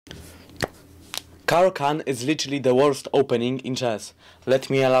Caro-Kann is literally the worst opening in chess. Let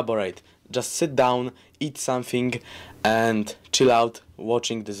me elaborate. Just sit down, eat something and chill out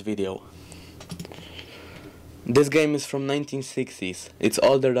watching this video. This game is from 1960s. It's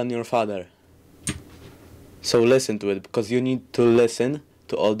older than your father. So listen to it, because you need to listen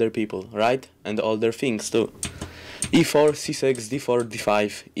to older people, right? And older things too. e4, c6, d4,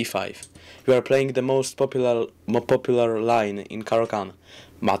 d5, e5. You are playing the most popular line in Caro-Kann.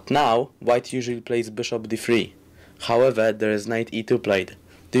 But now, white usually plays bishop d3. However, there is knight e2 played.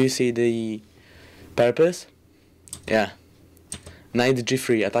 Do you see the purpose? Yeah. Knight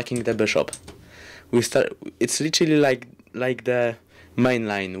g3 attacking the bishop. It's literally like the main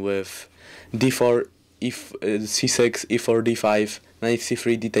line with d4, c6, e4, d5, knight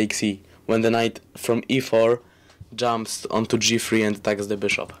c3, d takes c. When the knight from e4 jumps onto g3 and attacks the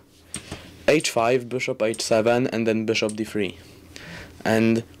bishop. h5, bishop h7, and then bishop d3.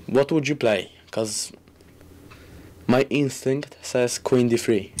 And what would you play? Because my instinct says queen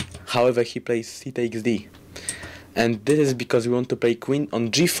d3. However, he plays c takes d. And this is because we want to play queen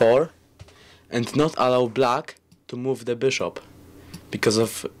on g4 and not allow black to move the bishop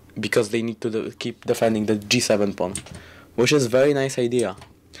because they need to keep defending the g7 pawn, which is very nice idea.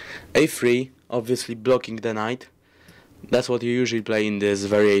 a3, obviously blocking the knight. That's what you usually play in this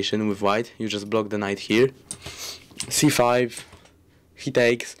variation with white. You just block the knight here. c5, he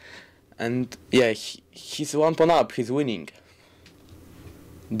takes, and yeah, he's one pawn up, he's winning.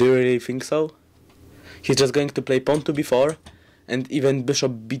 Do you really think so? He's just going to play pawn to b4 and even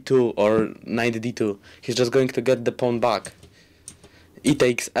bishop b2 or knight d2. He's just going to get the pawn back. E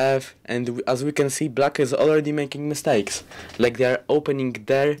takes f, and as we can see, black is already making mistakes. Like they are opening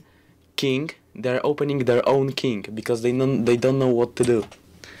their king, they're opening their own king because they don't know what to do.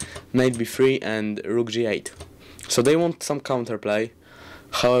 Knight b3 and rook g8. So they want some counterplay.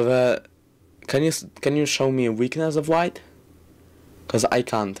 However, can you show me a weakness of white? Because I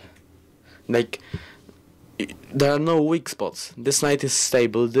can't. Like, there are no weak spots. This knight is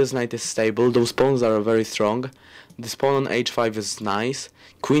stable, this knight is stable, those pawns are very strong. This pawn on h5 is nice.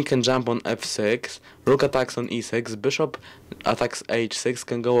 Queen can jump on f6, rook attacks on e6, bishop attacks h6,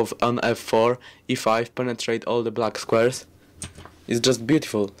 can go on f4, e5, penetrate all the black squares. It's just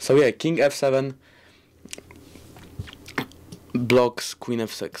beautiful. So yeah, king f7 blocks queen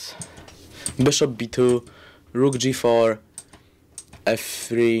f6. Bishop b2, rook g4,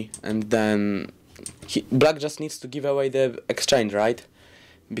 f3, and then black just needs to give away the exchange, right?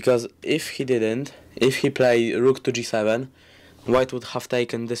 Because if he didn't, if he played rook to g7, white would have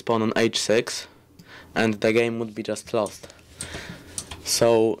taken this pawn on h6 and the game would be just lost.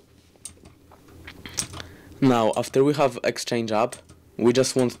 So now after we have exchange up, we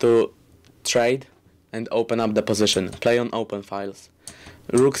just want to trade and open up the position, play on open files.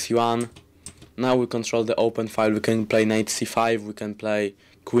 Rook c1, now we control the open file, we can play knight c5, we can play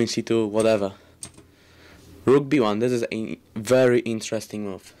queen c2, whatever. Rook b1, this is a very interesting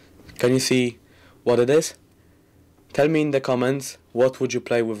move. Can you see what it is? Tell me in the comments what would you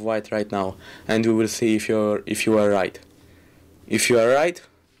play with white right now, and we will see if you are right. If you are right,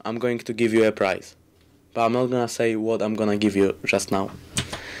 I'm going to give you a prize. But I'm not gonna say what I'm gonna give you just now.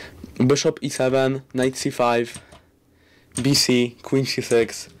 Bishop e7, knight c5, bc, queen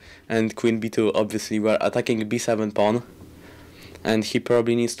c6, and queen b2. Obviously we're attacking b7 pawn, and he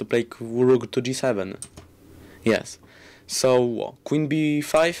probably needs to play rook to g7. Yes. So queen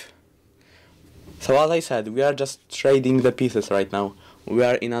b5. So as I said, we are just trading the pieces right now. We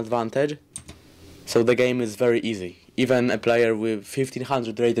are in advantage, so the game is very easy. Even a player with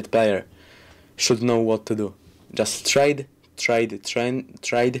 1500 rated player should know what to do. Just trade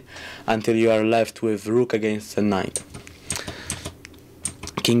until you are left with rook against a knight.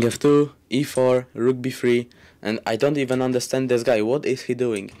 King f2, e4, rook b3, and I don't even understand this guy. What is he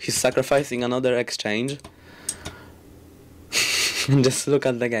doing? He's sacrificing another exchange. Just look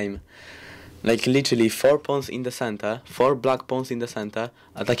at the game. Like literally 4 pawns in the center, 4 black pawns in the center,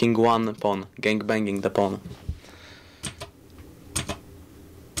 attacking one pawn, gangbanging the pawn.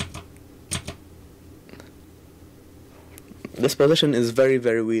 This position is very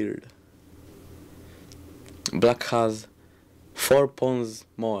weird. Black has 4 pawns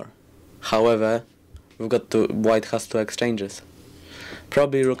more. However, white has 2 exchanges.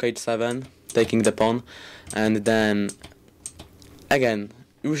 Probably rook h7, taking the pawn, and then again,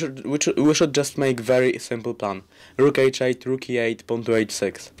 we should just make very simple plan. Rook h8, rook e8, pawn to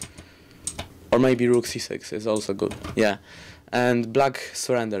h6. Or maybe rook c6 is also good. Yeah. And black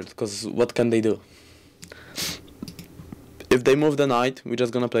surrendered, because what can they do? If they move the knight, we're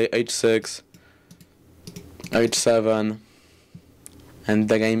just gonna play h6, h7, and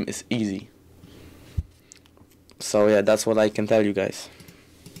the game is easy. So yeah, that's what I can tell you guys.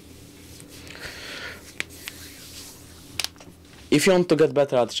 If you want to get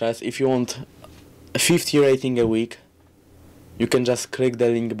better at chess, if you want a 50 rating a week, you can just click the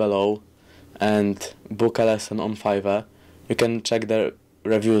link below and book a lesson on Fiverr. You can check the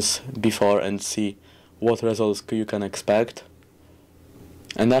reviews before and see what results you can expect.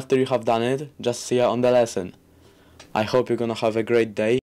 And after you have done it, just see you on the lesson. I hope you're gonna have a great day.